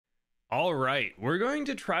All right, we're going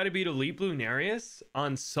to try to beat Elite Bloonarius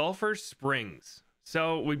on Sulfur Springs.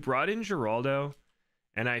 So we brought in Geraldo,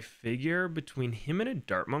 and I figure between him and a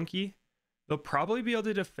Dart Monkey, they'll probably be able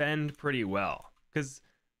to defend pretty well. Because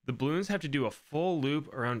the Bloons have to do a full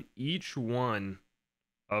loop around each one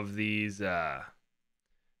of these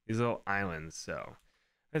little islands. So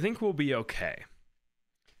I think we'll be okay.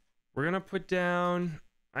 We're going to put down,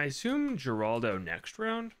 I assume, Geraldo next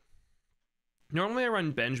round. Normally I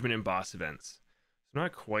run Benjamin in boss events, so I'm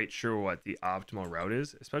not quite sure what the optimal route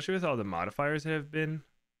is, especially with all the modifiers that have been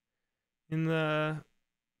in the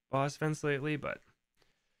boss events lately, but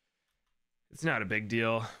it's not a big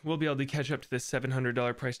deal. We'll be able to catch up to this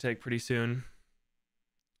 $700 price tag pretty soon.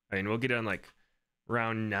 I mean, we'll get on like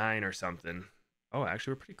round 9 or something. Oh,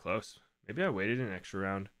 actually, we're pretty close. Maybe I waited an extra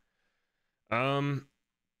round.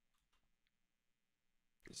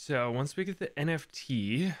 So once we get the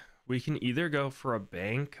NFT, we can either go for a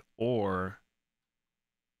bank or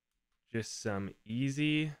just some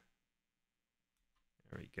easy,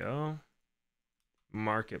 there we go,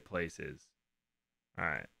 marketplaces. All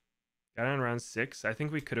right, got on round 6. I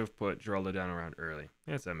think we could have put Geraldo down around early.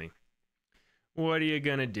 That's on me. What are you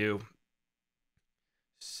gonna do?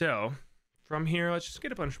 So from here, let's just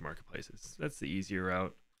get a bunch of marketplaces. That's the easier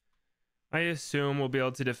route. I assume we'll be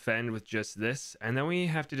able to defend with just this, and then we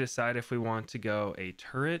have to decide if we want to go a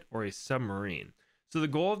turret or a submarine. So the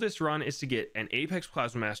goal of this run is to get an Apex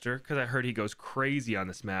Plasma Master, because I heard he goes crazy on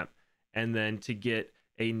this map, and then to get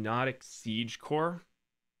a Nautic Siege Core,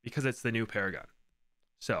 because it's the new Paragon.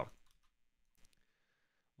 So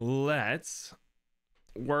let's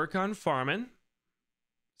work on farming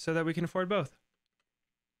so that we can afford both.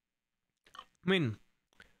 I mean,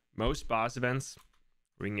 most boss events,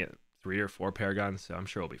 we can get 3 or 4 Paragons, so I'm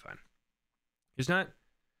sure we'll be fine. There's not...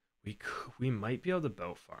 We might be able to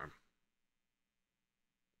boat farm.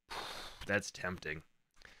 That's tempting.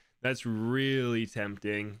 That's really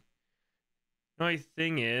tempting. The only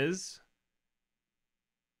thing is,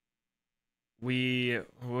 we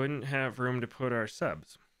wouldn't have room to put our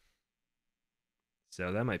subs.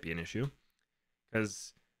 So that might be an issue.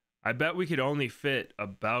 Because I bet we could only fit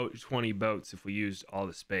about 20 boats if we used all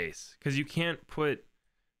the space. Because you can't put...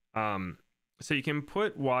 so you can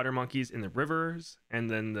put water monkeys in the rivers and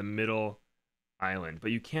then the middle island,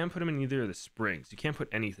 but you can't put them in either of the springs. You can't put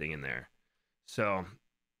anything in there. So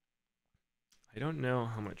I don't know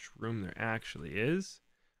how much room there actually is.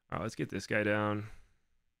 All right, let's get this guy down.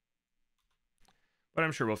 But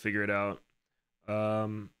I'm sure we'll figure it out.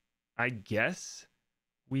 I guess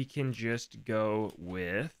we can just go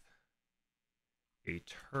with a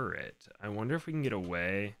turret. I wonder if we can get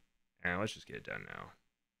away. Let's just get it done now.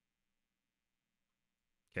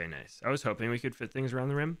 Okay, nice. I was hoping we could fit things around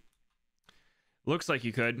the rim. Looks like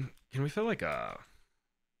you could. Can we fit like a...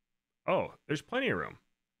 Oh, there's plenty of room.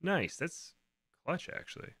 Nice. That's clutch,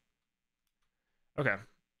 actually. Okay.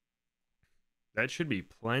 That should be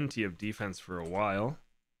plenty of defense for a while.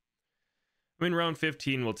 I mean, round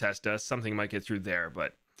 15 will test us. Something might get through there,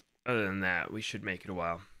 but other than that, we should make it a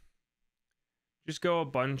while. Just go a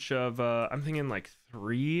bunch of... I'm thinking like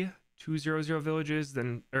 3 200 villages,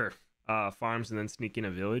 then... farms, and then sneak in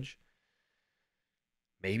a village.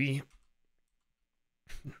 Maybe.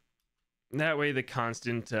 That way the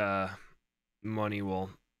constant money will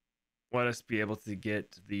let us be able to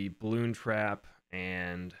get the balloon trap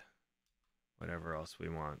and whatever else we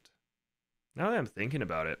want. Now that I'm thinking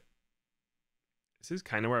about it, this is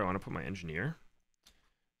kind of where I want to put my engineer.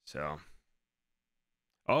 So,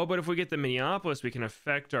 oh, but if we get the Minneapolis, we can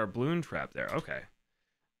affect our balloon trap there. Okay,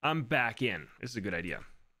 I'm back in. This is a good idea.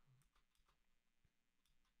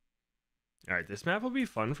 All right, this map will be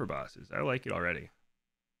fun for bosses. I like it already.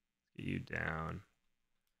 Get you down.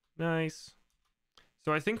 Nice.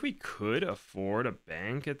 So I think we could afford a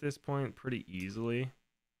bank at this point pretty easily.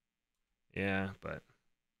 Yeah, but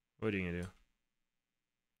what are you gonna do?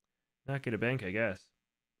 Not get a bank, I guess.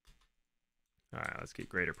 All right, let's get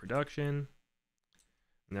greater production.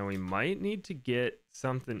 Now we might need to get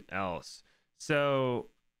something else. So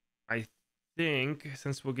I think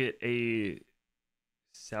since we'll get a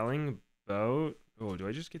selling boat. Oh, do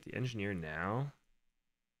I just get the engineer now?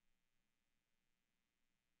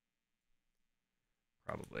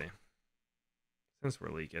 Probably. Since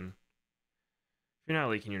we're leaking. If you're not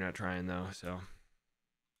leaking, you're not trying though, so. Let's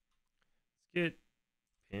get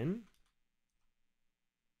pin.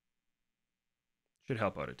 Should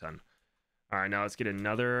help out a ton. All right, now let's get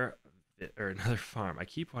another farm. I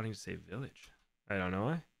keep wanting to say village. I don't know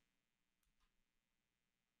why.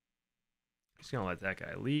 Just gonna let that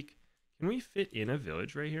guy leak. Can we fit in a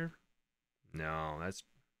village right here? No, that's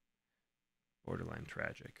borderline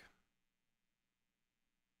tragic.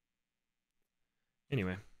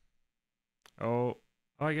 Anyway. Oh,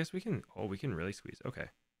 I guess we can. Oh, we can really squeeze. Okay.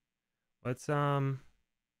 Let's try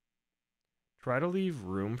to leave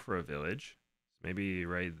room for a village. Maybe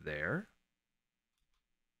right there.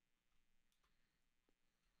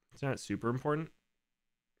 It's not super important,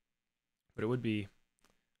 but it would be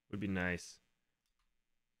nice.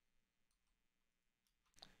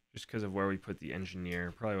 Just because of where we put the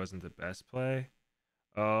engineer. Probably wasn't the best play.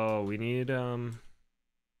 Oh, we need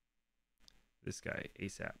this guy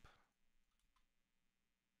ASAP.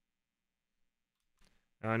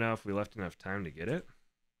 I don't know if we left enough time to get it.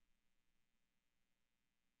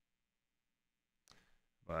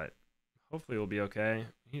 But hopefully we'll be okay.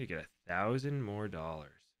 We need to get $1,000 more.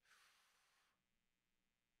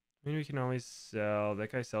 I mean, we can always sell.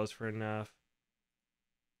 That guy sells for enough.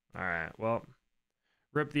 All right, well,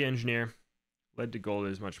 rip the engineer. Lead to gold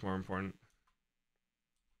is much more important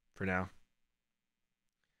for now.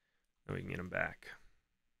 Then we can get him back.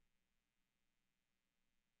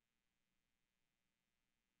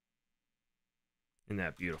 In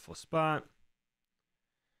that beautiful spot.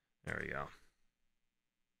 There we go.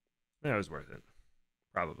 That was worth it.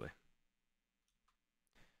 Probably.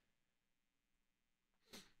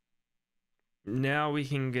 Now we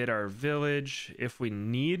can get our village. If we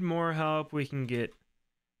need more help, we can get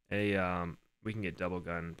a double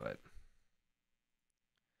gun, but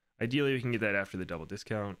ideally we can get that after the double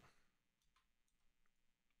discount.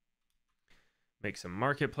 Make some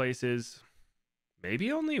marketplaces.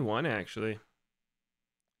 Maybe only one actually.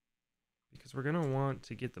 Because we're gonna want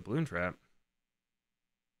to get the balloon trap.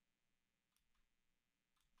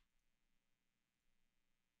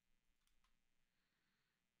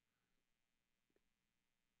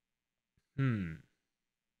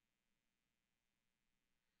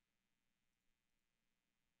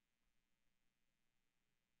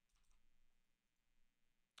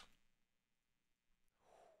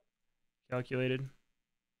 Calculated.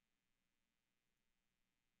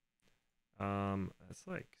 That's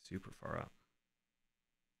like super far up.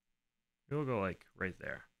 We'll go like right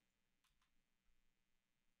there.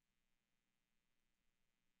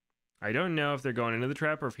 I don't know if they're going into the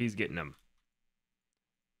trap or if he's getting them.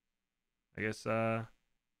 I guess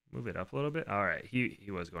move it up a little bit. All right, he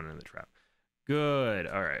was going into the trap. Good.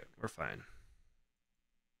 All right, we're fine.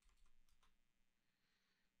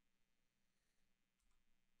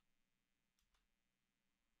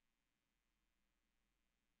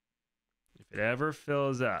 If it ever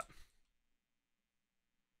fills up.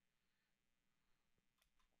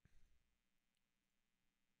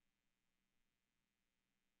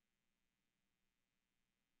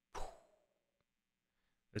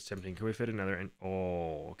 That's tempting. Can we fit another in?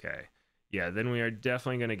 Oh, okay. Yeah, then we are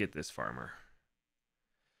definitely going to get this farmer.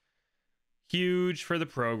 Huge for the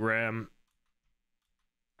program.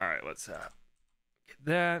 All right, let's get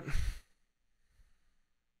that.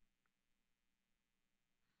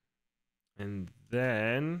 And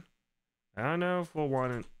then, I don't know if we'll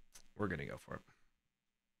want it. We're going to go for it.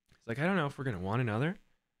 It's like, I don't know if we're going to want another.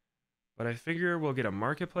 But I figure we'll get a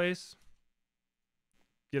marketplace.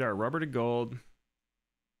 Get our rubber to gold.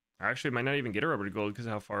 Actually, might not even get a rubber to gold because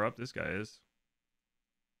of how far up this guy is.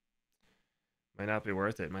 Might not be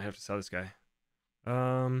worth it. Might have to sell this guy.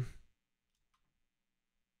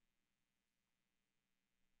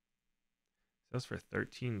 Sells for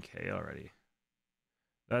 13K already.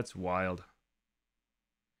 That's wild.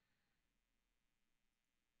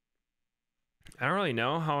 I don't really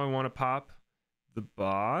know how I want to pop the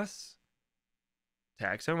boss.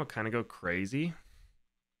 Tax him will kind of go crazy.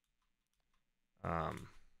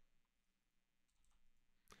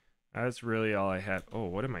 That's really all I have. Oh,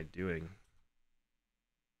 what am I doing?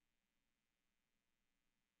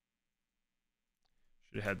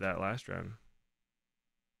 Should have had that last round.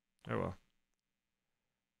 Oh well.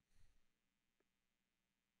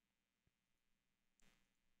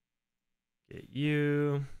 Get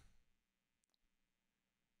you.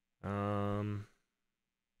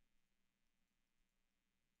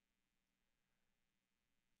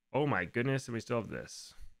 Oh my goodness, and we still have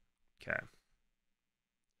this. Okay.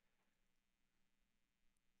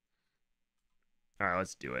 All right,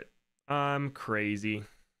 let's do it. I'm crazy.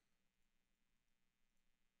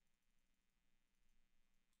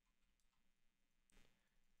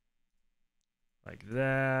 Like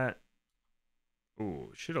that.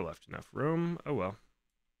 Ooh, should have left enough room. Oh well.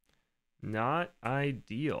 Not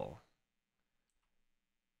ideal.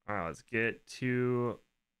 All right, let's get 2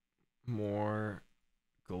 more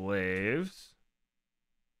glaives.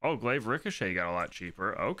 Oh, glaive ricochet got a lot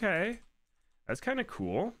cheaper. Okay. That's kind of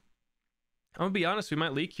cool. I'm gonna be honest, we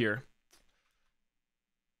might leak here.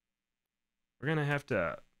 We're gonna have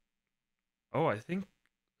to Oh, I think,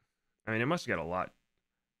 I mean, it must have got a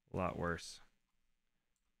lot worse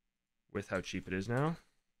with how cheap it is now.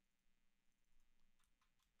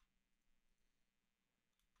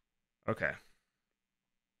 Okay.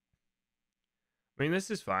 I mean,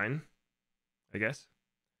 this is fine, I guess.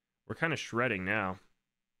 We're kind of shredding now.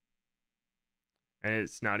 And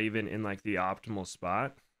it's not even in like the optimal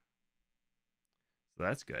spot. So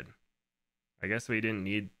that's good. I guess we didn't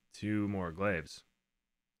need 2 more glaives.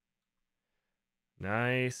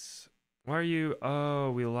 Nice. Why are you?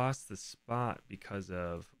 Oh, we lost the spot because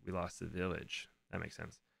of we lost the village. That makes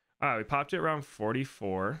sense. All right, we popped it around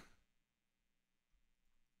 44.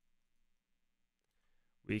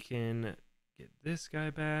 We can get this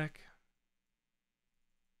guy back.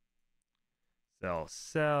 Sell,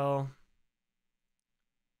 sell.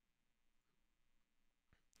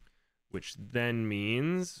 Which then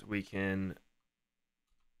means we can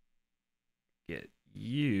get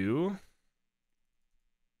you.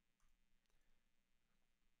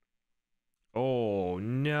 Oh,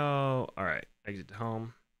 no. All right, exit to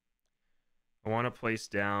home. I want to place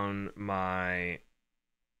down my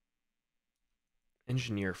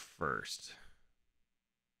engineer first.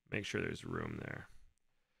 Make sure there's room there.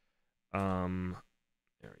 There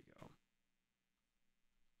we go.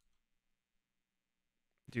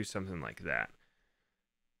 Do something like that.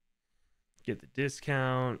 Get the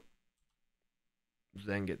discount.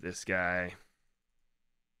 Then get this guy.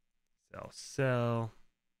 Sell, sell.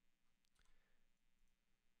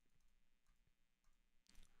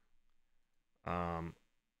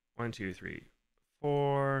 One, two, three,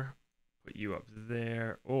 4. Put you up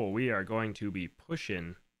there. Oh, we are going to be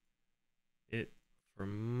pushing it for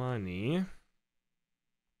money.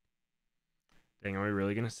 Dang, are we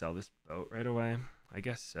really going to sell this boat right away? I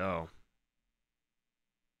guess so.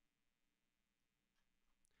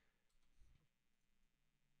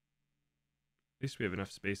 At least we have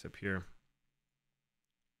enough space up here.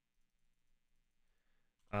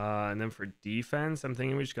 And then for defense, I'm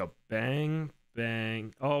thinking we just go bang,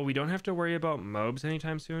 bang. Oh, we don't have to worry about mobs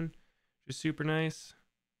anytime soon. Just super nice.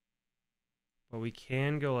 But we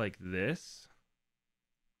can go like this.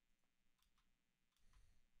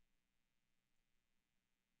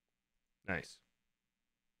 Nice.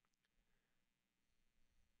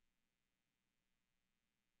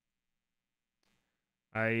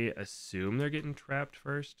 I assume they're getting trapped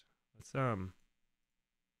first. Let's I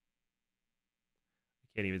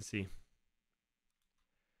can't even see.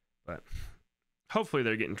 But hopefully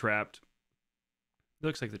they're getting trapped. It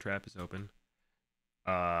looks like the trap is open.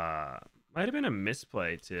 Might have been a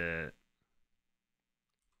misplay to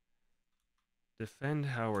defend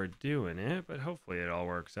how we're doing it, but hopefully it all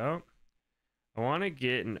works out. I want to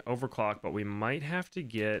get an overclock, but we might have to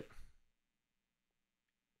get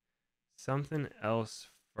something else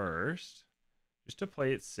first just to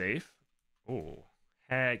play it safe. Oh,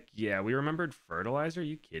 heck yeah. We remembered fertilizer. Are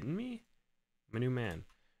you kidding me? I'm a new man.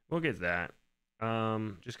 We'll get that.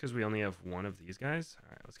 Just because we only have one of these guys. All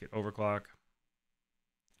right, let's get overclock.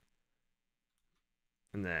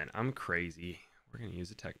 And then I'm crazy. We're going to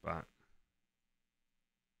use a tech bot.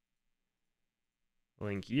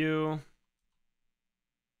 Link you.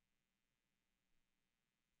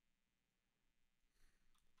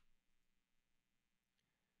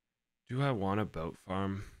 Do I want a boat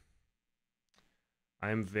farm?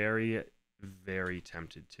 I'm very, very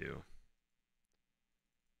tempted to.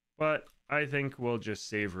 But I think we'll just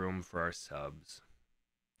save room for our subs.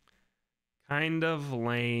 Kind of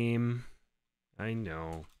lame. I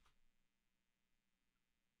know.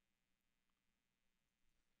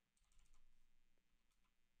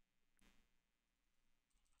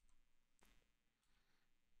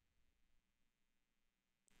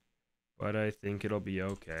 But I think it'll be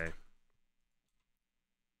okay.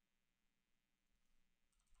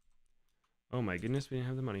 Oh my goodness, we didn't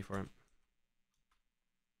have the money for it.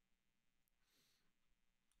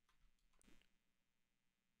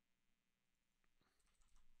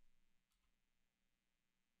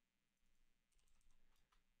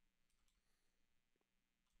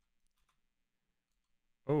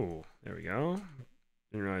 Oh, there we go.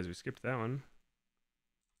 Didn't realize we skipped that one.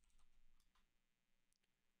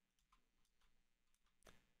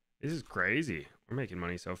 This is crazy. We're making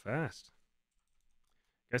money so fast.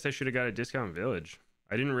 Guess I should have got a discount village.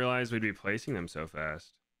 I didn't realize we'd be placing them so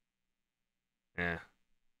fast. Eh.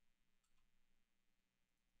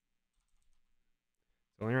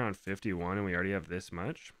 It's only around 51 and we already have this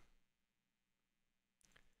much.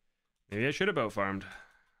 Maybe I should have boat farmed.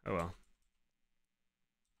 Oh well.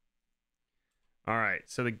 All right,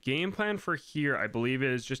 so the game plan for here, I believe,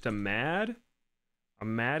 is just a mad, A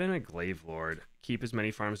Mad and a Glaive Lord. Keep as many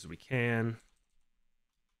farms as we can.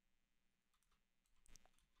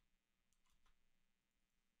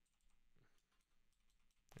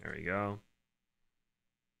 There we go.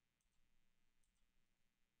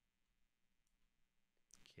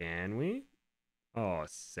 Can we? Oh,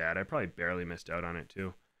 sad. I probably barely missed out on it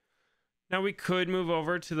too. Now we could move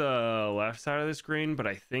over to the left side of the screen, but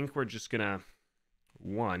I think we're just gonna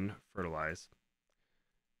fertilize.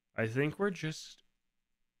 I think we're just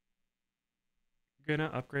gonna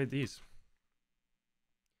upgrade these.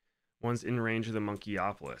 One's in range of the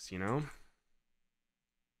Monkeyopolis, you know?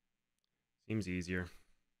 Seems easier.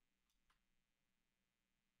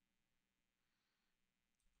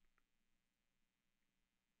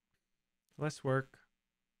 Less work,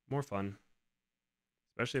 more fun.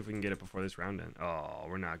 Especially if we can get it before this round ends. Oh,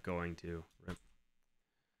 we're not going to. Rip.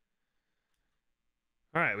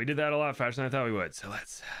 All right, we did that a lot faster than I thought we would. So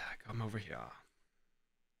let's come over here.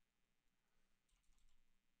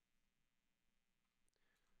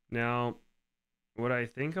 Now, what I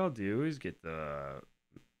think I'll do is get the...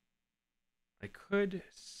 I could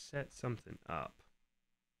set something up.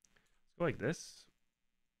 Let's go like this.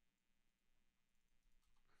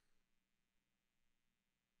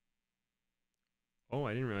 Oh,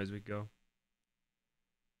 I didn't realize we'd go.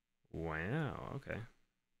 Wow, okay.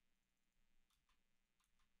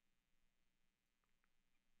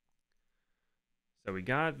 So we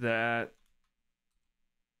got that.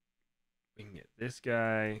 We can get this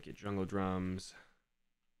guy, get jungle drums.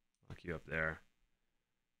 Lock you up there.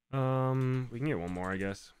 We can get one more, I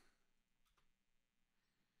guess.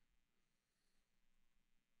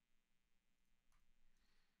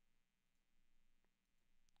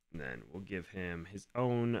 And then we'll give him his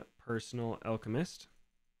own personal alchemist.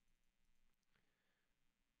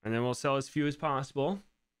 And then we'll sell as few as possible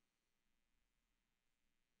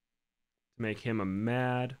to make him a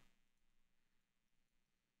mad.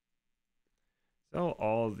 Sell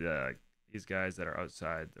all these guys that are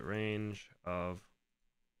outside the range of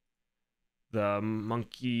the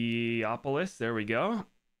Monkeyopolis. There we go.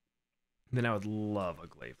 Then I would love a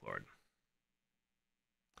Glaive Lord.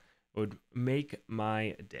 It would make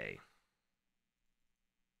my day.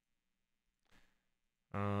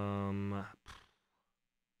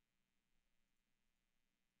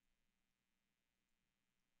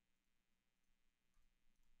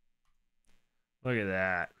 Look at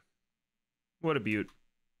that. What a beaut.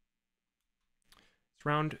 It's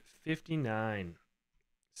round 59.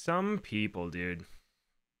 Some people, dude.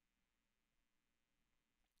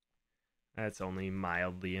 That's only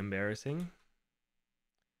mildly embarrassing.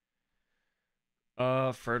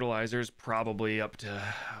 Fertilizer's probably up to...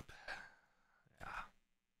 yeah.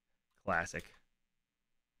 Classic.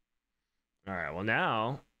 Alright, well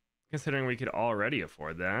now, considering we could already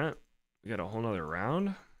afford that, we got a whole nother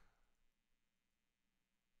round.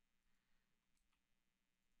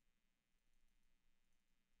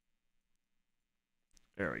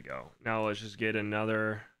 There we go. Now let's just get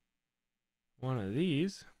another one of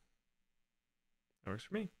these. That works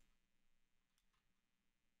for me.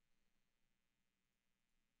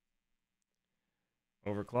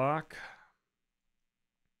 Overclock.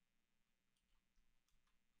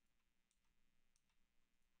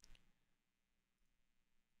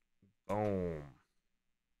 Boom.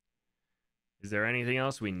 Is there anything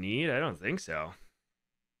else we need? I don't think so.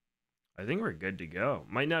 I think we're good to go.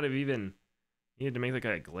 Might not have even needed to make the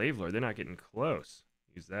guy a Glaive Lord. They're not getting close.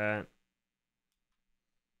 Use that.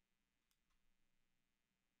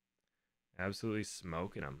 Absolutely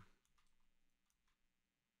smoking them.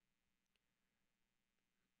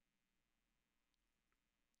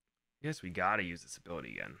 I guess we gotta use this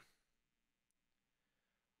ability again.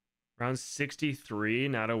 Round 63,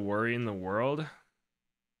 not a worry in the world.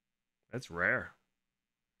 That's rare.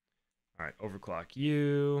 All right, overclock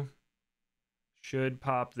you. Should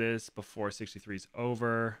pop this before 63 is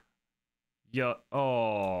over. Yeah.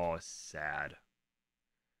 Oh, sad.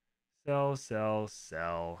 Sell, sell,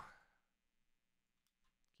 sell.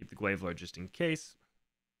 Keep the Glaive Lord just in case.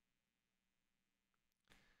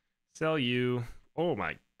 Sell you. Oh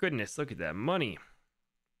my goodness, look at that money.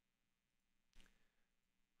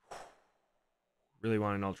 Really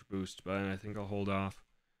want an Ultra Boost, but I think I'll hold off.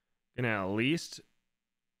 Gonna at least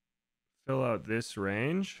fill out this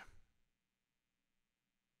range.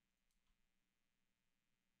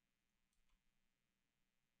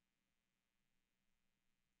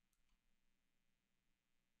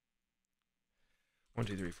 One,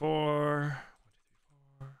 two, three, four.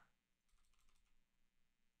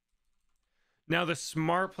 Now the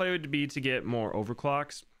smart play would be to get more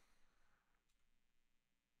overclocks.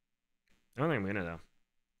 I don't think I'm gonna though.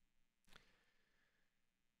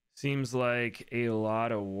 Seems like a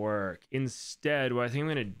lot of work. Instead, what I think I'm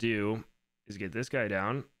gonna do is get this guy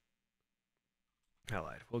down. I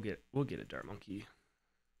lied. We'll get a dart monkey.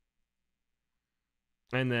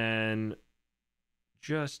 And then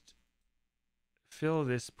just fill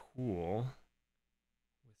this pool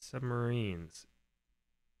with submarines.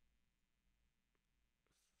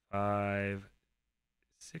 5,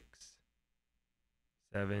 6,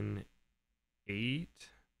 7, 8.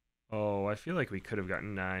 Oh, I feel like we could have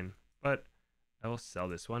gotten 9, but I will sell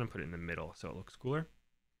this one and put it in the middle so it looks cooler.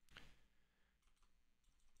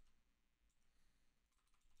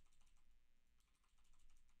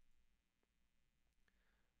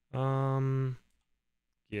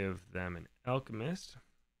 Give them an alchemist.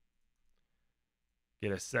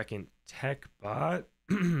 Get a second tech bot.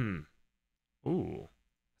 Ooh,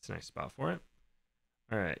 that's a nice spot for it.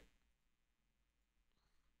 All right.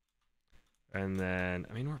 And then,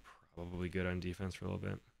 I mean, we're probably good on defense for a little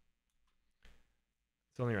bit.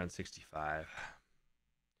 It's only around 65. So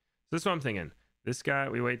this is what I'm thinking. This guy,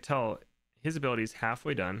 we wait till his ability is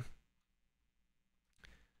halfway done.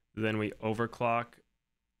 Then we overclock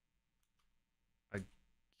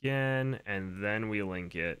again, and then we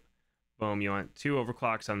link it. Boom, you want 2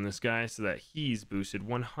 overclocks on this guy so that he's boosted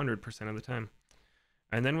 100% of the time.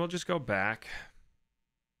 And then we'll just go back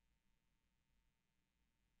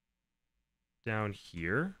down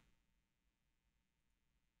here.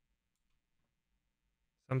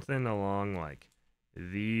 Something along like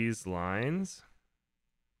these lines.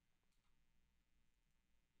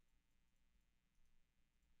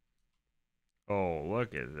 Oh,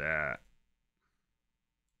 look at that.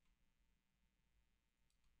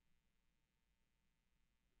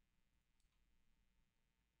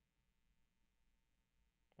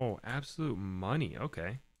 Oh, absolute money.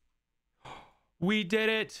 Okay. We did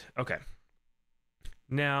it. Okay.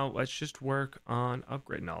 Now let's just work on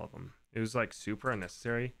upgrading all of them. It was like super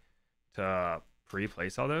unnecessary to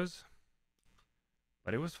pre-place all those,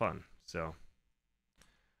 but it was fun. So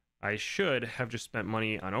I should have just spent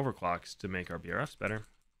money on overclocks to make our BRFs better,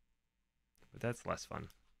 but that's less fun.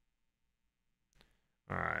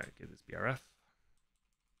 All right, get this BRF.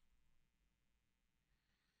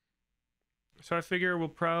 So I figure we'll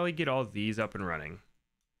probably get all these up and running.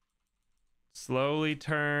 Slowly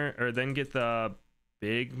turn, or then get the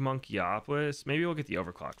big Monkeyopolis. Maybe we'll get the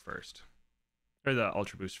overclock first, or the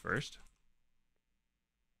ultra boost first.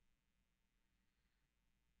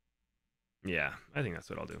 Yeah, I think that's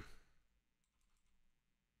what I'll do.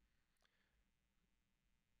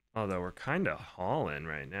 Although we're kind of hauling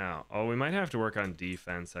right now. Oh, we might have to work on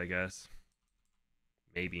defense, I guess.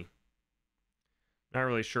 Maybe. Not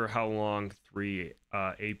really sure how long 3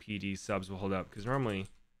 APD subs will hold up, because normally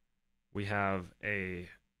we have a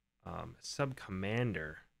sub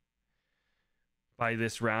commander by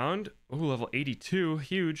this round. Oh, level 82,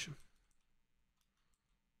 huge.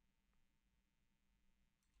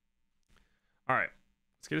 All right,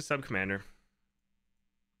 let's get a sub commander.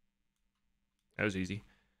 That was easy.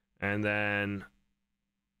 And then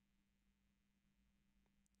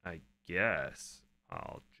I guess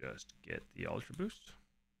I'll just get the ultra boost.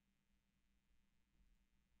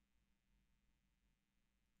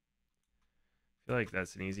 I feel like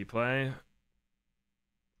that's an easy play.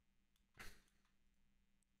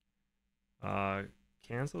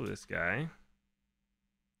 Cancel this guy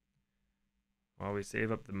while we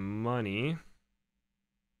save up the money.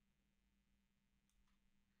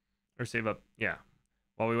 Or save up, yeah.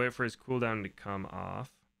 While we wait for his cooldown to come off,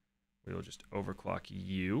 we will just overclock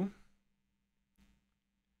you.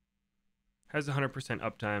 Has 100%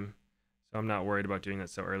 uptime, so I'm not worried about doing that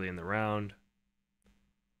so early in the round.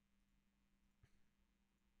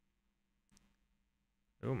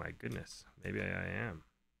 Oh my goodness, maybe I am.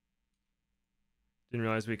 Didn't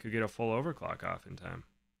realize we could get a full overclock off in time.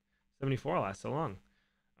 74 lasts so long.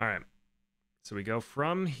 All right, so we go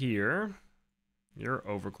from here. You're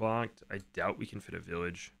overclocked. I doubt we can fit a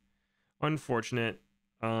village. Unfortunate.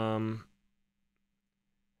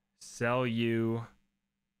 Sell you.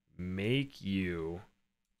 Make you.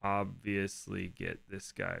 Obviously get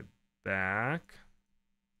this guy back.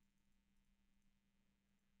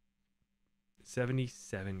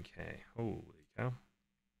 77k. Holy cow.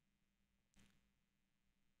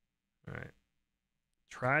 All right.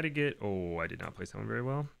 Try to get... Oh, I did not place that one very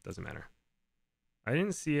well. Doesn't matter. I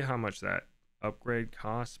didn't see how much that upgrade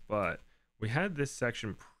costs, but we had this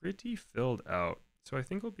section pretty filled out. So I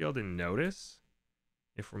think we'll be able to notice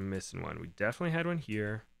if we're missing one. We definitely had one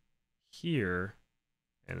here, here,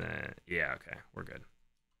 and then... Yeah, okay. We're good.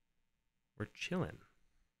 We're chilling.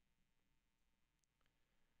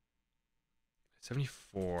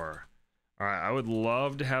 74. All right, I would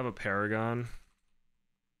love to have a Paragon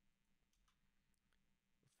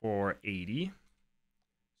for 80.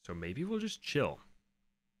 So maybe we'll just chill.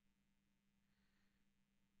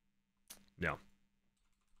 No.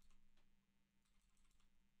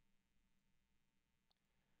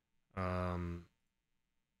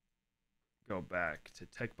 Go back to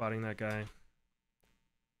tech botting that guy.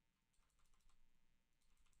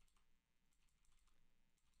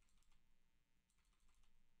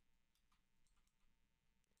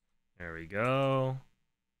 There we go.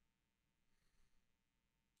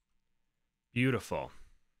 Beautiful.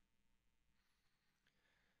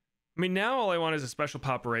 I mean, now all I want is a special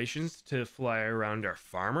operations to fly around our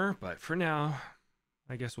farmer, but for now,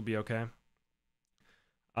 I guess we'll be okay.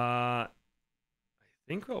 I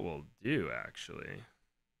think what we'll do, actually,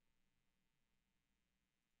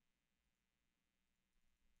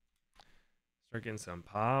 start getting some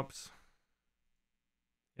pops.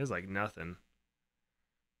 It's like nothing.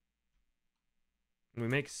 We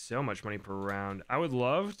make so much money per round. I would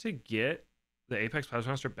love to get the Apex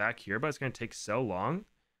Plasma Monster back here, but it's going to take so long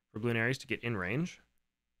for Bloonarius to get in range.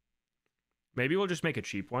 Maybe we'll just make a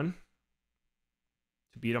cheap one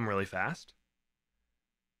to beat them really fast.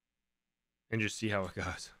 And just see how it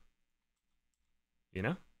goes. You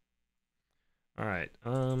know? Alright,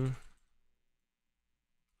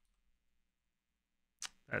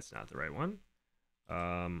 that's not the right one.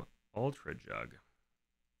 Ultra Jug.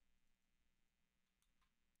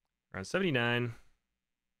 Around 79.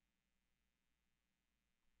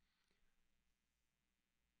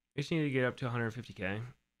 We just need to get up to 150k.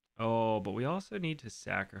 Oh, but we also need to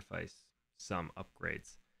sacrifice some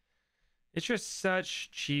upgrades. It's just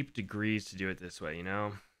such cheap degrees to do it this way, you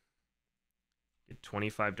know? Get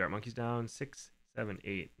 25 Dart Monkeys down. 6, 7,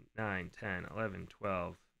 8, 9, 10, 11,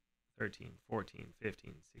 12, 13, 14,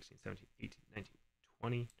 15, 16, 17, 18, 19,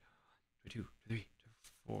 20, 22, 23,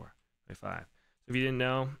 24, 25. So if you didn't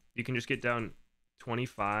know, you can just get down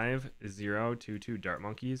 25, 0, 2, 2 Dart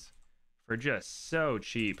Monkeys for just so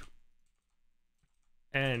cheap.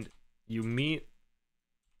 And you meet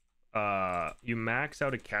you max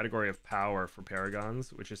out a category of power for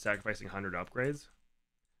Paragons, which is sacrificing 100 upgrades.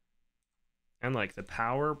 And like the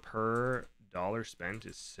power per dollar spent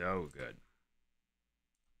is so good.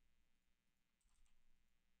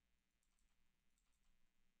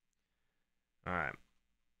 All right.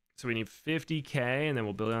 So we need 50k and then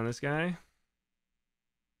we'll build on this guy.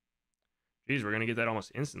 Geez, we're going to get that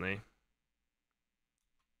almost instantly.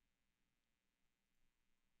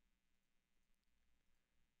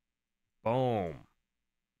 Boom.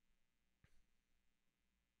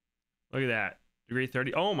 Look at that. Degree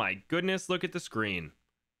 30. Oh my goodness, look at the screen.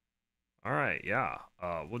 All right, yeah.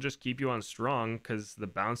 We'll just keep you on strong because the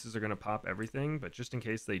bounces are going to pop everything, but just in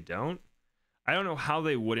case they don't. I don't know how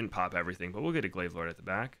they wouldn't pop everything, but we'll get a Glaive Lord at the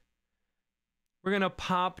back. We're going to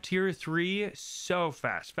pop tier 3 so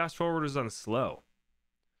fast. Fast forward is on slow.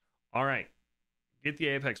 All right. Get the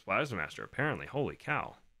Apex Plasma Master, apparently. Holy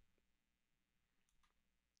cow.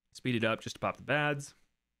 Speed it up just to pop the bads.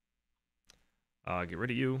 Get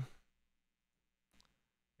rid of you.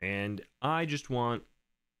 And I just want...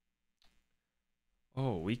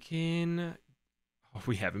 Oh, we can... Oh,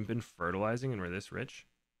 we haven't been fertilizing and we're this rich.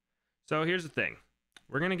 So here's the thing.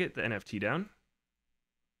 We're going to get the NFT down.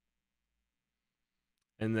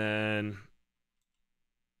 And then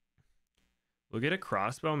we'll get a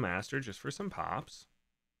Crossbow Master just for some pops.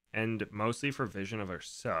 And mostly for vision of our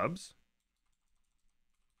subs.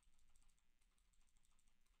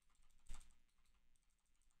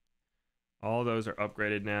 All those are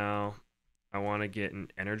upgraded now. I want to get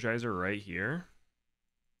an Energizer right here.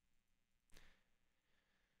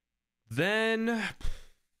 Then I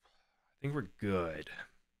think we're good.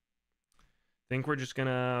 I think we're just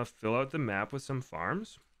gonna fill out the map with some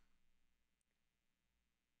farms.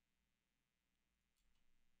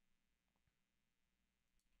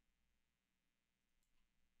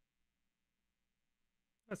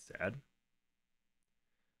 That's sad.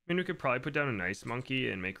 I mean, we could probably put down a nice monkey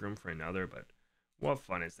and make room for another, but what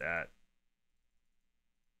fun is that?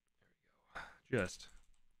 There we go. Just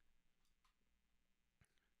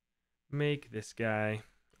make this guy.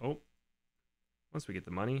 Oh, once we get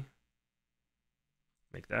the money,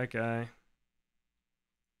 make that guy.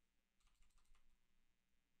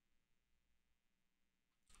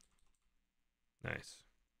 Nice.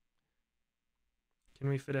 Can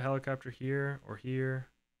we fit a helicopter here or here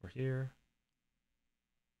or here?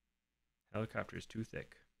 Helicopter is too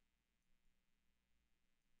thick.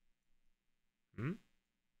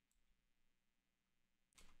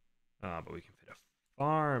 But we can fit a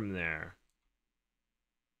farm there.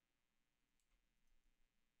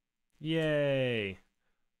 Yay!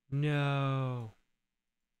 No.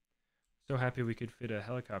 So happy we could fit a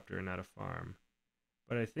helicopter and not a farm.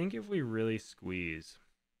 But I think if we really squeeze...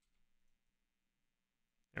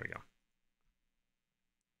 There we go.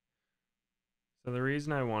 So the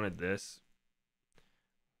reason I wanted this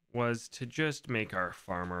was to just make our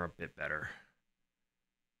farmer a bit better.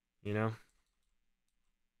 You know?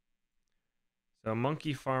 So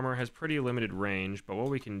Monkey Farmer has pretty limited range, but what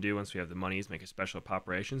we can do once we have the money is make a special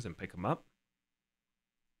operations and pick him up.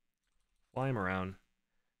 Fly him around.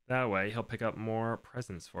 That way, he'll pick up more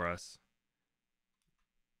presents for us.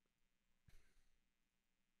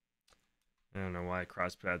 I don't know why I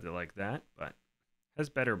cross-padded it like that, but has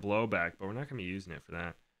better blowback, but we're not going to be using it for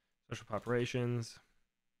that. Special operations.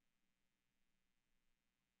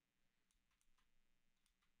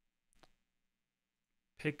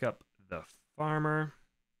 Pick up the farmer.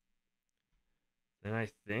 Then I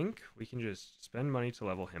think we can just spend money to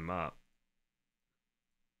level him up.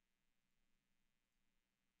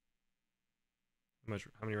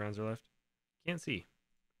 How many rounds are left? Can't see.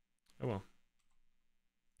 Oh well.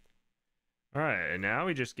 All right, and now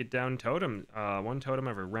we just get down totem. One totem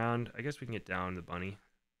every round. I guess we can get down the bunny.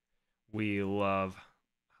 We love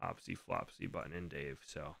Hopsy Flopsy Button and Dave,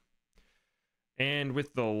 so. And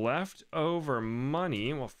with the leftover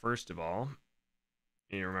money, well, first of all,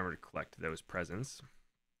 you need to remember to collect those presents.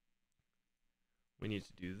 We need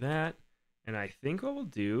to do that. And I think what we'll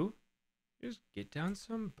do is get down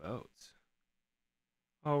some boats.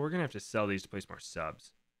 Oh, we're going to have to sell these to place more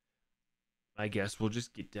subs. I guess we'll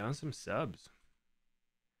just get down some subs.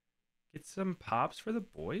 Get some pops for the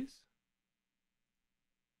boys.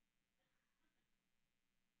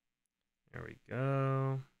 There we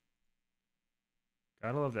go.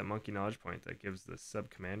 Gotta love that monkey knowledge point that gives the sub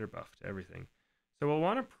commander buff to everything. So we'll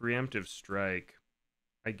want a preemptive strike.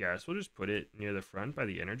 I guess we'll just put it near the front by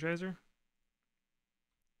the energizer.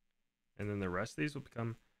 And then the rest of these will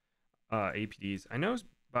become APDs. I know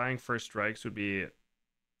buying first strikes would be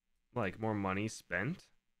like more money spent,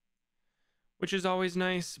 which is always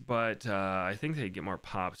nice, but I think they get more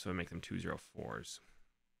pops, so I make them 204s.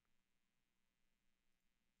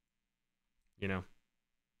 You know?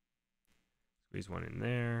 Squeeze one in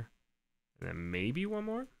there. And then maybe one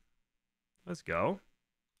more. Let's go.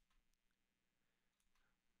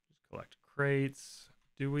 Just collect crates.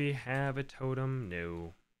 Do we have a totem?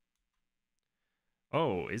 No.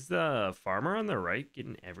 Oh, is the farmer on the right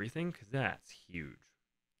getting everything? Because that's huge.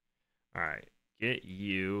 All right. Get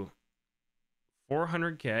you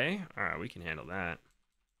 400k. All right, we can handle that.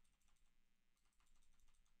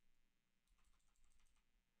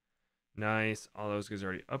 Nice. All those guys are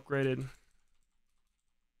already upgraded.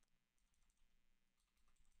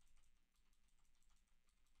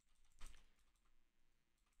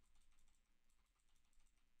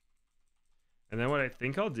 And then what I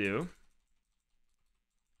think I'll do...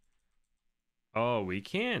 Oh, we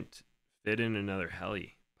can't fit in another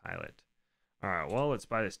heli pilot. All right, well, let's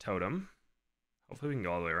buy this totem. Hopefully we can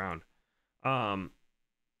go all the way around.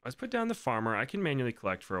 Let's put down the farmer. I can manually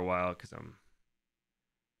collect for a while because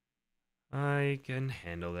I can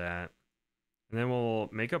handle that. And then we'll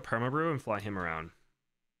make a permabrew and fly him around.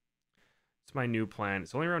 It's my new plan.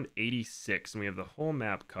 It's only around 86, and we have the whole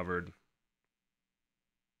map covered.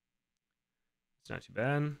 It's not too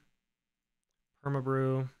bad.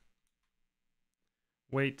 Permabrew.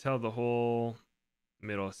 Wait till the whole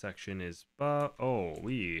middle section is... Oh,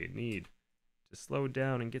 we need to slow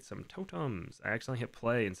down and get some totems. I accidentally hit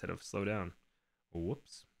play instead of slow down.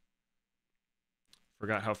 Whoops.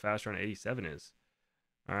 Forgot how fast around 87 is.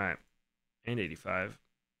 All right. And 85.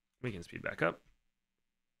 We can speed back up.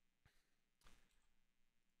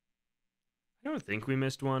 I don't think we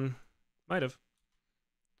missed one. Might have.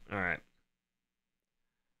 All right.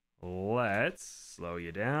 Let's slow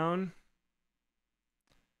you down.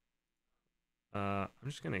 I'm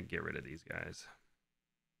just going to get rid of these guys.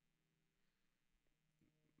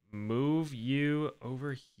 Move you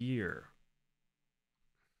over here.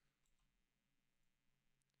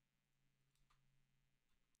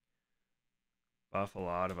 Buff a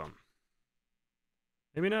lot of them.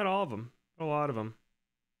 Maybe not all of them, but a lot of them.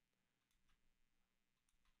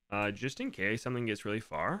 Just in case something gets really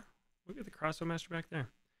far, we'll get the Crossbow Master back there.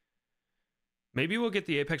 Maybe we'll get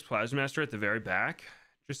the Apex Plasma Master at the very back,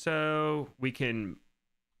 just so we can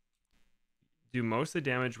do most of the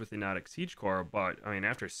damage with the Nautic Siege Core. But I mean,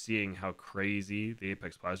 after seeing how crazy the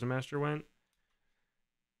Apex Plasma Master went,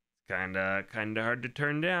 it's kinda hard to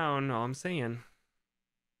turn down. All I'm saying.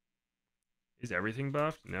 Is everything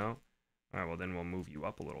buffed? No. All right. Well, then we'll move you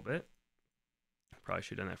up a little bit. Probably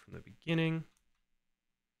should have done that from the beginning.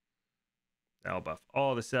 That'll buff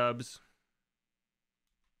all the subs.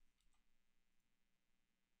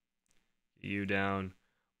 Get you down.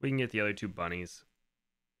 We can get the other two bunnies.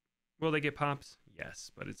 Will they get pops?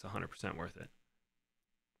 Yes, but it's 100% worth it.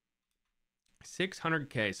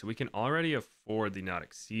 600k, so we can already afford the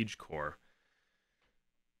Nautic Siege Core.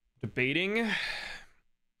 Debating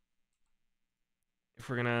if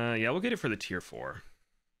we're gonna, yeah, we'll get it for the tier 4.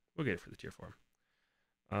 We'll get it for the tier 4.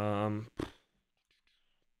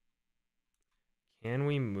 Can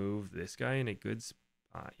we move this guy in a good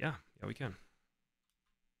spot? Yeah, we can.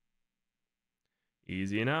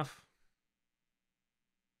 Easy enough.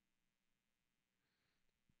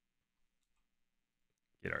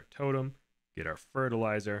 Get our totem, get our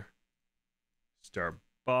fertilizer, start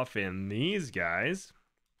buffing these guys.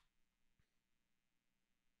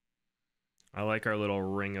 I like our little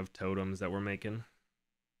ring of totems that we're making.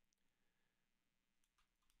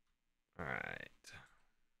 All right.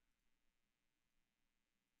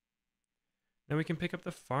 Then we can pick up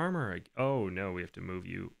the farmer. Oh, no, we have to move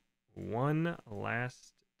you one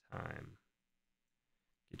last time.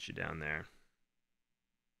 Get you down there.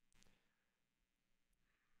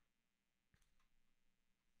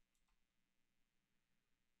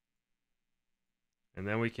 And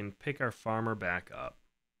then we can pick our farmer back up.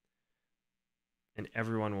 And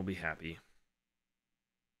everyone will be happy.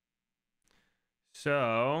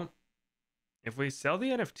 So, if we sell the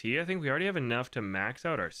NFT, I think we already have enough to max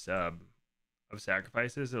out our sub of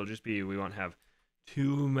sacrifices. It'll just be, we won't have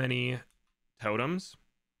too many totems,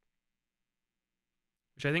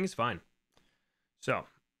 which I think is fine. So,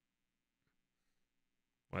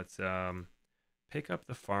 let's pick up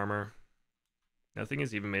the farmer. Nothing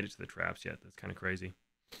has even made it to the traps yet. That's kind of crazy.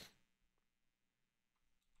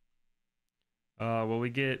 Will we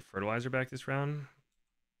get fertilizer back this round?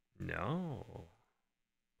 No.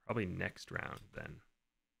 Probably next round then.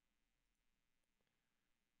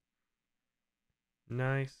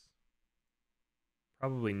 Nice.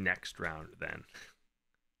 Probably next round then.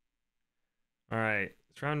 All right,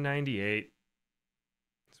 it's round 98.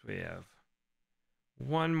 So we have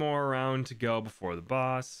one more round to go before the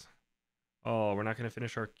boss. Oh, we're not going to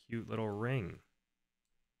finish our cute little ring.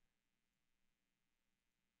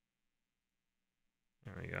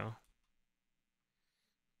 There we go.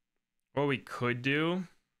 What we could do,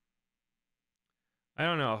 I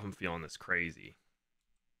don't know if I'm feeling this crazy.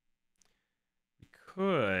 We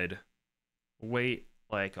could wait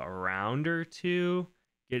like a round or two,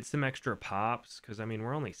 get some extra pops, because I mean,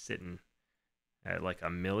 we're only sitting at like a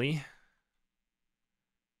milli.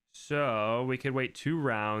 So we could wait 2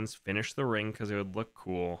 rounds, finish the ring because it would look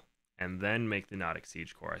cool, and then make the Nautic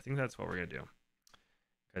Siege Core. I think that's what we're going to do,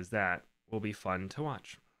 because that will be fun to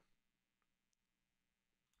watch.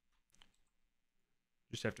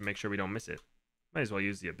 Just have to make sure we don't miss it. Might as well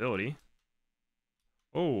use the ability.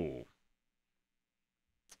 Oh.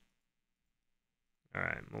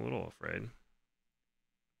 Alright, I'm a little afraid.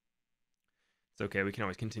 It's okay, we can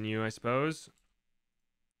always continue, I suppose.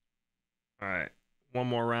 Alright, one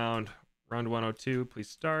more round. Round 102, please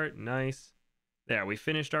start. Nice. There, we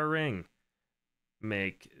finished our ring.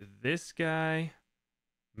 Make this guy.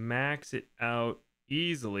 Max it out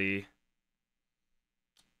easily.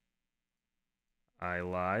 I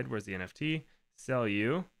lied. Where's the NFT? Sell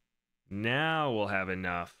you. Now we'll have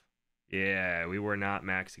enough. Yeah, we were not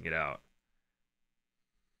maxing it out.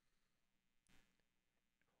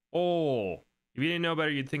 Oh, if you didn't know better,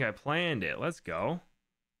 you'd think I planned it. Let's go.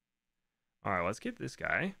 All right, let's get this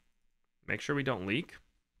guy. Make sure we don't leak.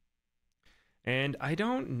 And I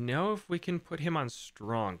don't know if we can put him on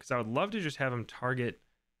strong, because I would love to just have him target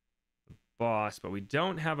the boss, but we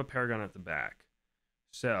don't have a Paragon at the back.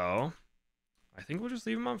 So I think we'll just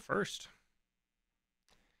leave him on first.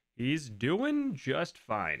 He's doing just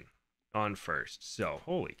fine on first. So,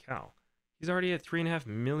 holy cow. He's already at 3.5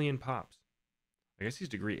 million pops. I guess he's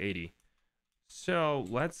degree 80. So,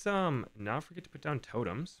 let's not forget to put down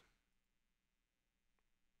totems.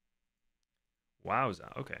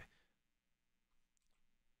 Wowza, okay.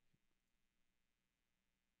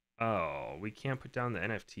 Oh, we can't put down the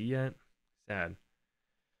NFT yet? Sad.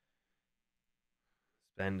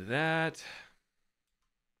 Spend that.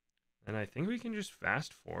 And I think we can just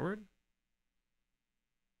fast forward.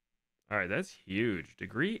 All right, that's huge.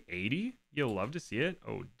 Degree 80? You'll love to see it.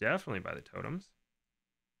 Oh, definitely buy the totems.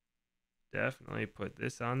 Definitely put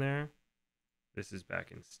this on there. This is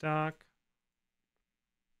back in stock.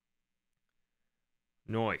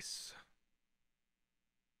 Nice.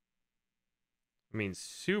 I mean,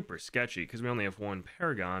 super sketchy because we only have 1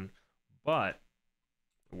 Paragon, but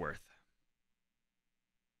worth.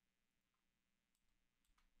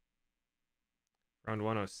 Around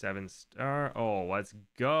 107 star. Oh, let's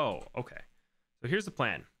go. Okay. So here's the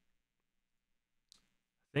plan.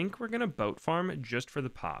 I think we're going to boat farm just for the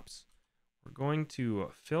pops. We're going to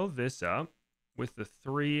fill this up with the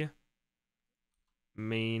 3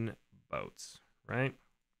 main boats, right?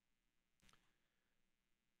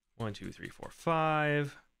 1, 2, 3, 4,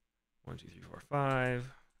 5. 1, 2, 3, 4,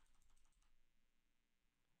 5.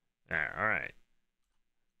 There, all right.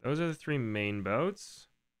 Those are the 3 main boats.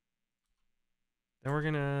 Then we're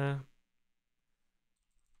gonna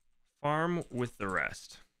farm with the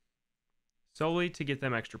rest, solely to get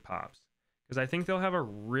them extra pops, because I think they'll have a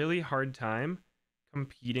really hard time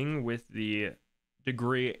competing with the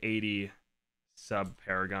degree 80 sub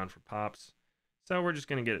Paragon for pops. So we're just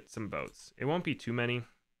gonna get some boats. It won't be too many.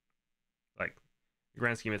 Like, the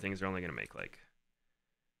grand scheme of things, they're only gonna make like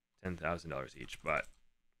 $10,000 each, but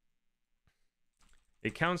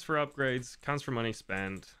it counts for upgrades, counts for money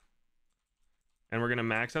spent. And we're going to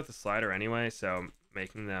max out the slider anyway, so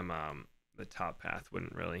making them the top path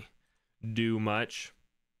wouldn't really do much.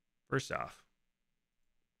 First off,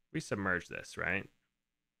 we submerge this, right?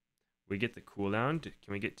 We get the cooldown. Can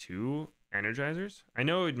we get 2 energizers? I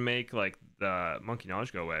know it would make like the monkey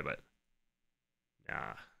knowledge go away, but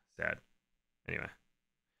nah, sad. Anyway,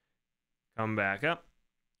 come back up.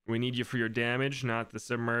 We need you for your damage, not the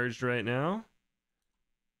submerged right now.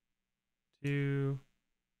 2,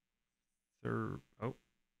 3. Oh,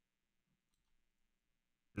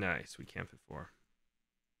 nice. We can't fit 4.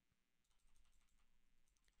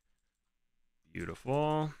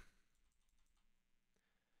 Beautiful.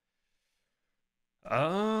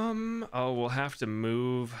 Oh, we'll have to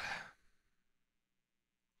move.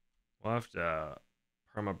 We'll have to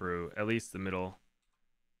perma brew at least the middle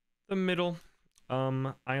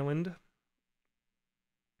island.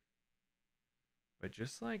 But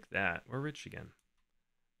just like that, we're rich again.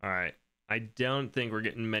 All right. I don't think we're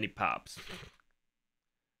getting many pops.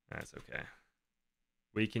 That's okay.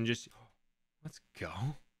 We can just... Let's go.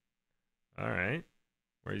 All right.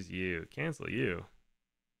 Where's you? Cancel you.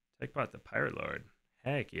 Techbot the Pirate Lord.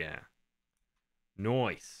 Heck yeah.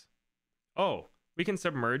 Nice. Oh, we can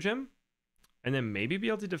submerge him and then maybe be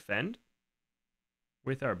able to defend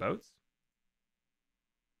with our boats.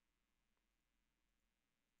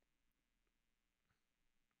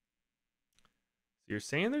 So you're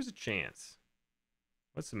saying there's a chance.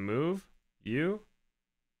 What's the move? You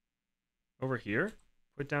over here.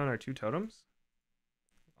 Put down our 2 totems.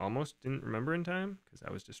 Almost didn't remember in time because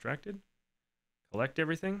I was distracted. Collect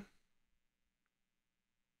everything.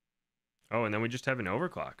 Oh, and then we just have an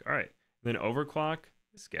overclock. All right. Then overclock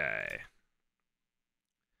this guy.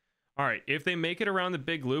 All right. If they make it around the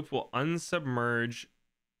big loop, we'll unsubmerge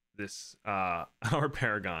this our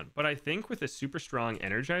Paragon. But I think with a super strong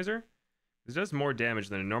Energizer, this does more damage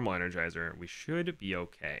than a normal Energizer, we should be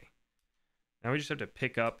okay. Now we just have to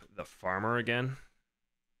pick up the farmer again.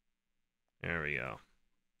 There we go.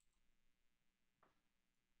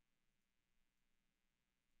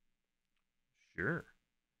 Sure.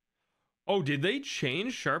 Oh, did they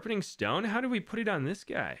change Sharpening Stone? How did we put it on this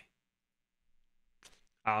guy?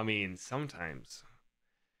 I mean, sometimes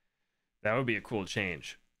that would be a cool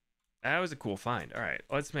change. That was a cool find. All right,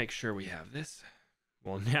 let's make sure we have this.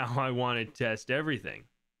 Well, now I want to test everything.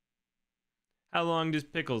 How long does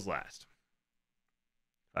Pickles last?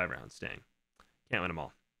 5 rounds, dang. Can't win them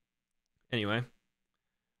all. Anyway,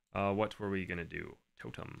 what were we going to do?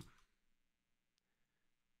 Totem.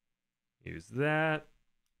 Use that.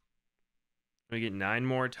 We get 9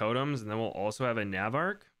 more totems, and then we'll also have a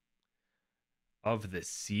Navark of the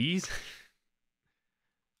Seas.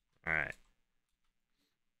 All right.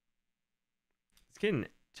 It's getting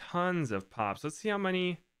tons of pops. Let's see how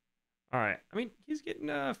many. All right. I mean, he's getting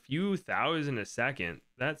a few thousand a second.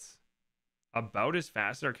 That's about as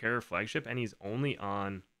fast as our carrier flagship, and he's only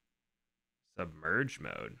on submerge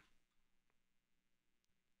mode.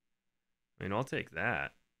 I mean, I'll take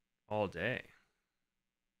that all day.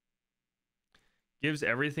 Gives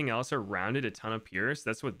everything else around it a ton of Pierce.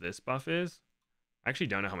 That's what this buff is. I actually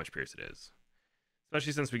don't know how much Pierce it is.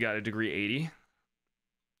 Especially since we got a degree 80.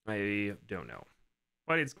 I don't know.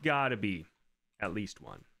 But it's got to be at least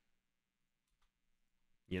 1.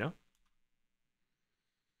 You know?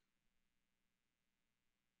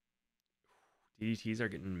 DDTs are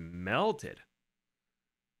getting melted.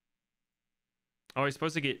 Oh, he's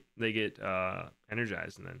supposed to get... They get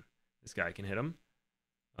energized, and then this guy can hit them.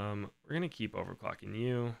 We're going to keep overclocking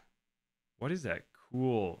you. What is that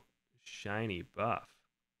cool, shiny buff?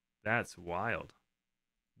 That's wild.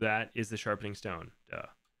 That is the Sharpening Stone. Duh.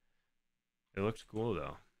 It looks cool,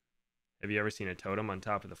 though. Have you ever seen a totem on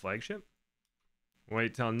top of the flagship?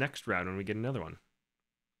 Wait till next round when we get another one.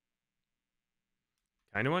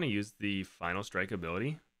 Kind of want to use the final strike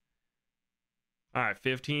ability. All right,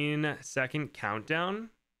 15-second countdown.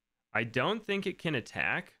 I don't think it can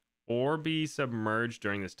attack or be submerged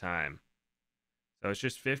during this time. So it's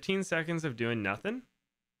just 15 seconds of doing nothing.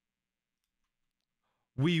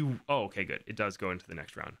 Oh, okay, good. It does go into the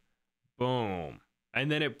next round. Boom.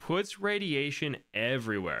 And then it puts radiation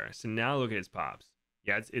everywhere. So now look at its pops.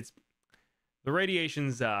 Yeah, it's the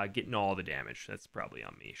radiation's getting all the damage. That's probably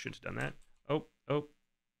on me. Should have done that. Oh.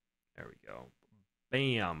 There we go.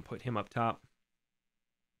 Bam. Put him up top.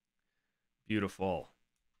 Beautiful.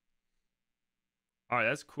 All right,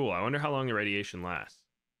 that's cool. I wonder how long the radiation lasts.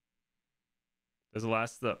 Does it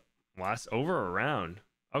last over a round?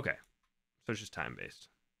 Okay. So it's just time-based.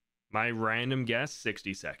 My random guess,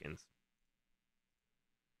 60 seconds.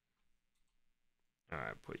 All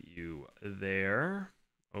right, put you there.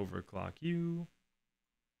 Overclock you.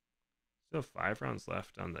 Still 5 rounds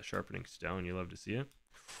left on the sharpening stone. You love to see it.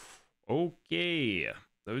 Okay.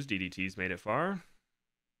 Those DDTs made it far.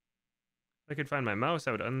 If I could find my mouse,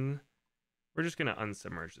 I would We're just going to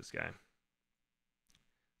unsubmerge this guy.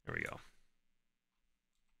 There we go.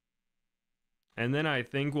 And then I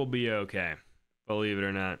think we'll be okay. Believe it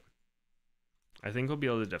or not. I think we'll be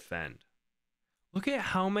able to defend. Look at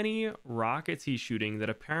how many rockets he's shooting that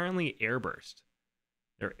apparently airburst.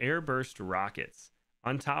 They're airburst rockets.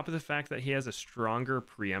 On top of the fact that he has a stronger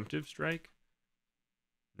preemptive strike.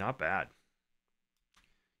 Not bad.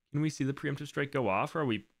 Can we see the preemptive strike go off? Or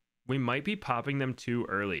we might be popping them too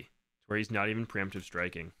early. Where he's not even preemptive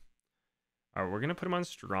striking. All right, we're going to put him on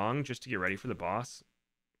strong just to get ready for the boss.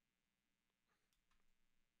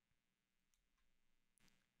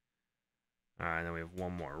 All right, then we have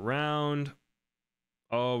one more round.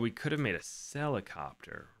 Oh, we could have made a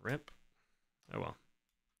helicopter. Rip. Oh, well.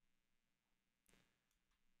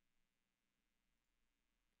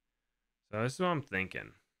 So this is what I'm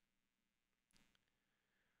thinking.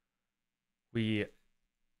 We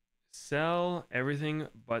sell everything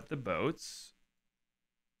but the boats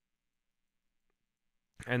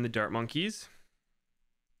and the dart monkeys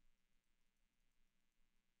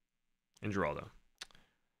and Geraldo.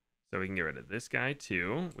 So we can get rid of this guy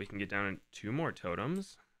too. We can get down to 2 more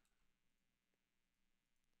totems.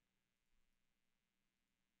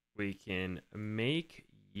 We can make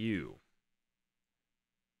you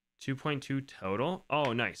 2.2 total.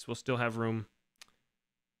 Oh, nice. We'll still have room.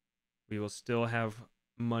 We will still have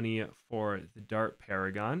money for the dart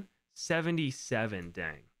Paragon. 77,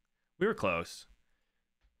 dang. We were close.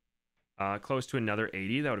 Close to another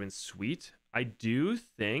 80. That would have been sweet. I do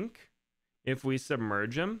think if we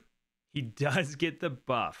submerge him, he does get the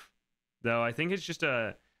buff. Though I think it's just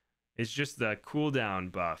the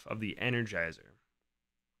cooldown buff of the Energizer.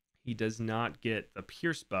 He does not get the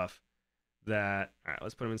Pierce buff that... All right,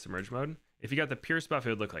 let's put him in submerge mode. If he got the Pierce buff, it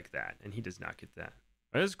would look like that. And he does not get that.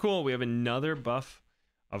 But this is cool. We have another buff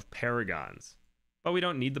of Paragons. But we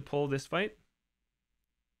don't need the pull this fight.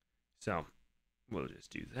 So we'll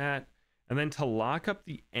just do that. And then to lock up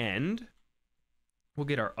the end, we'll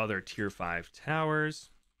get our other tier 5 towers.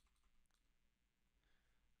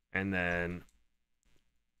 And then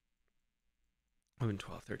 11,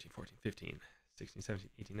 12, 13, 14, 15, 16, 17,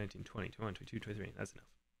 18, 19, 20, 21, 22, 23. That's enough.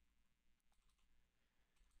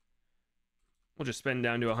 We'll just spend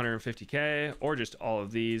down to 150k or just all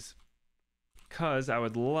of these. Because I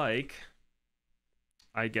would like...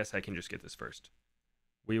 I guess I can just get this first.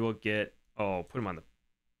 We will get... Oh,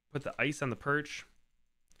 put the ice on the perch.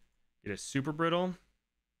 Get a super brittle.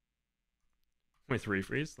 With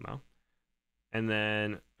refreeze, somehow. And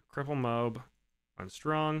then a cripple mob on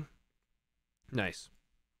strong. Nice.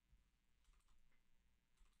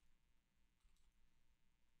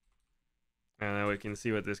 And then we can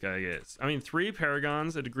see what this guy gets. I mean, 3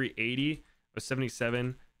 Paragons, a degree 80, a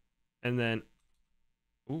 77, and then...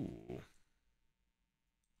 Ooh.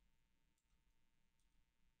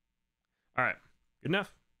 All right. Good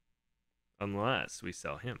enough. Unless we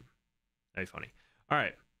sell him. That'd be funny. All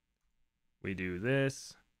right. We do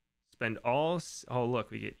this. Spend all... Oh,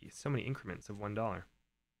 look. We get so many increments of $1.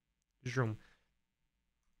 Should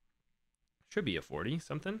be a 40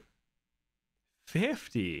 something.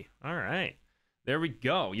 50. All right. There we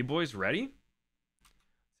go. You boys ready?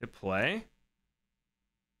 Let's hit play.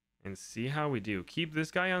 And see how we do. Keep this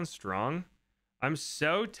guy on strong. I'm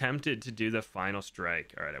so tempted to do the final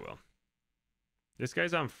strike. All right, I will. This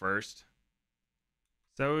guy's on first.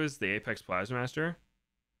 So is the Apex Plasma Master.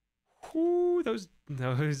 Whoo, those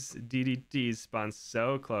DDTs spawned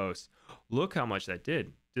so close. Look how much that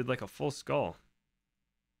did. Did like a full skull.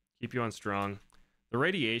 Keep you on strong. The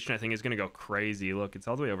radiation, I think, is going to go crazy. Look, it's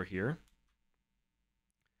all the way over here.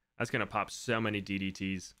 That's going to pop so many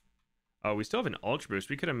DDTs. Oh, we still have an Ultra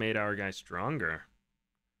Boost. We could have made our guy stronger.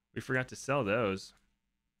 We forgot to sell those.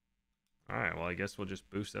 All right, well, I guess we'll just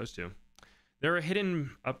boost those two. They were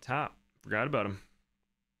hidden up top. Forgot about them.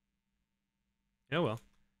 Oh, well.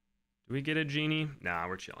 Do we get a genie? Nah,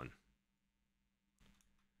 we're chilling.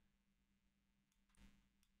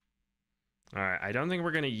 All right, I don't think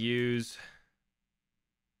we're going to use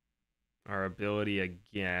our ability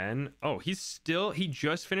again. Oh, he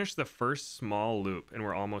just finished the first small loop, and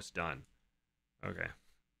we're almost done. Okay.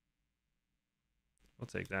 We'll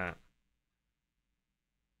take that.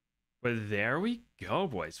 But there we go,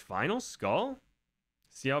 boys. Final skull.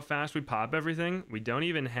 See how fast we pop everything? We don't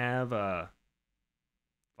even have a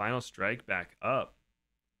final strike back up.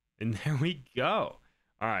 And there we go.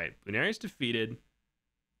 All right, Bloonarius defeated.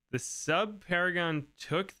 The sub Paragon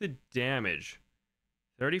took the damage.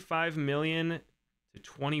 35 million to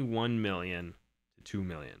 21 million to 2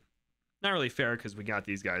 million. Not really fair because we got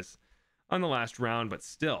these guys on the last round, but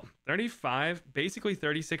still. 35, basically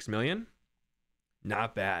 36 million.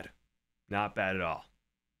 Not bad. Not bad at all.